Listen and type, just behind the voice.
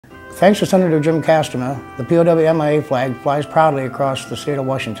Thanks to Senator Jim Kastama, the POW-MIA flag flies proudly across the state of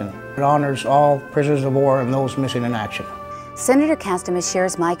Washington. It honors all prisoners of war and those missing in action. Senator Kastama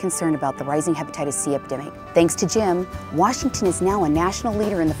shares my concern about the rising hepatitis C epidemic. Thanks to Jim, Washington is now a national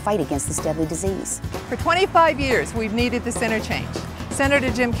leader in the fight against this deadly disease. For 25 years, we've needed this interchange. Senator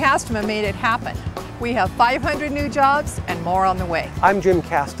Jim Kastama made it happen. We have 500 new jobs and more on the way. I'm Jim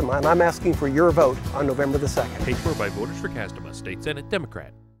Kastama, and I'm asking for your vote on November the 2nd. Paid for by Voters for Kastama, State Senate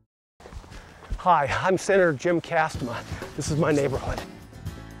Democrat. Hi, I'm Senator Jim Kastama. This is my neighborhood.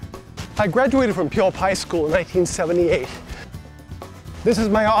 I graduated from Puyallup High School in 1978. This is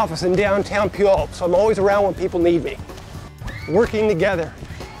my office in downtown Puyallup, so I'm always around when people need me. Working together,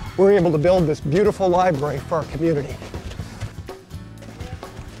 we're able to build this beautiful library for our community.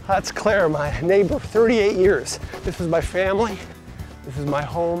 That's Claire, my neighbor, 38 years. This is my family, this is my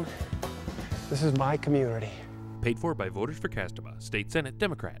home, this is my community. Paid for by Voters for Kastama, State Senate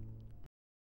Democrat.